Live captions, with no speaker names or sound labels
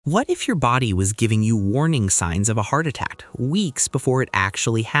What if your body was giving you warning signs of a heart attack weeks before it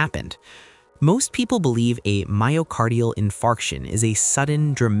actually happened? Most people believe a myocardial infarction is a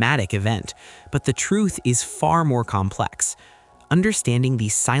sudden, dramatic event, but the truth is far more complex. Understanding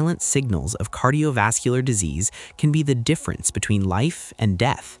these silent signals of cardiovascular disease can be the difference between life and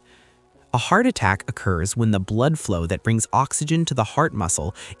death. A heart attack occurs when the blood flow that brings oxygen to the heart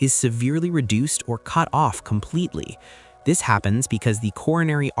muscle is severely reduced or cut off completely. This happens because the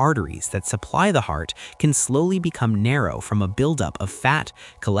coronary arteries that supply the heart can slowly become narrow from a buildup of fat,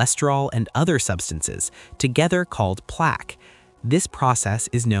 cholesterol, and other substances, together called plaque. This process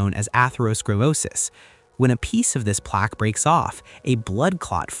is known as atherosclerosis. When a piece of this plaque breaks off, a blood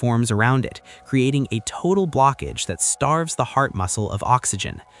clot forms around it, creating a total blockage that starves the heart muscle of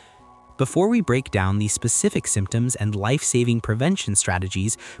oxygen. Before we break down the specific symptoms and life-saving prevention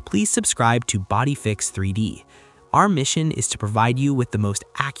strategies, please subscribe to BodyFix 3D. Our mission is to provide you with the most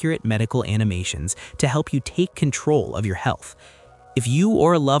accurate medical animations to help you take control of your health. If you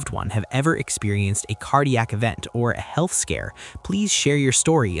or a loved one have ever experienced a cardiac event or a health scare, please share your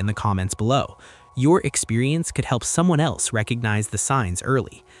story in the comments below. Your experience could help someone else recognize the signs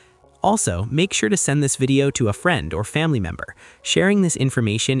early. Also, make sure to send this video to a friend or family member. Sharing this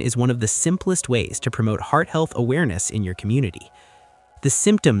information is one of the simplest ways to promote heart health awareness in your community. The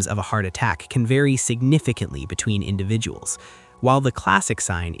symptoms of a heart attack can vary significantly between individuals. While the classic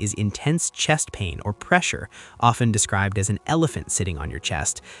sign is intense chest pain or pressure, often described as an elephant sitting on your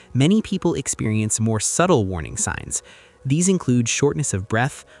chest, many people experience more subtle warning signs. These include shortness of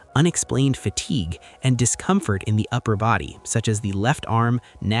breath, unexplained fatigue, and discomfort in the upper body, such as the left arm,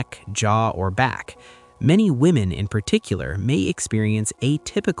 neck, jaw, or back. Many women in particular may experience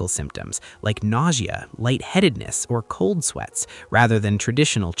atypical symptoms like nausea, lightheadedness, or cold sweats rather than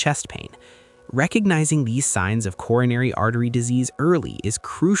traditional chest pain. Recognizing these signs of coronary artery disease early is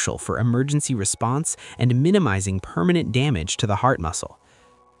crucial for emergency response and minimizing permanent damage to the heart muscle.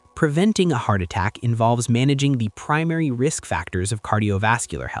 Preventing a heart attack involves managing the primary risk factors of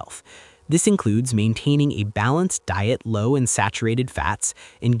cardiovascular health. This includes maintaining a balanced diet low in saturated fats,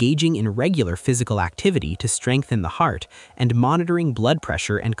 engaging in regular physical activity to strengthen the heart, and monitoring blood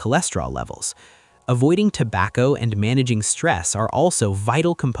pressure and cholesterol levels. Avoiding tobacco and managing stress are also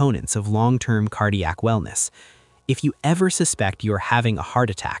vital components of long-term cardiac wellness. If you ever suspect you're having a heart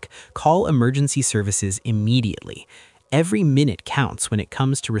attack, call emergency services immediately. Every minute counts when it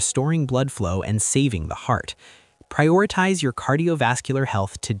comes to restoring blood flow and saving the heart. Prioritize your cardiovascular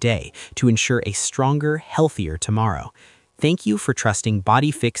health today to ensure a stronger, healthier tomorrow. Thank you for trusting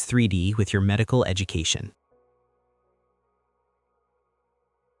BodyFix 3D with your medical education.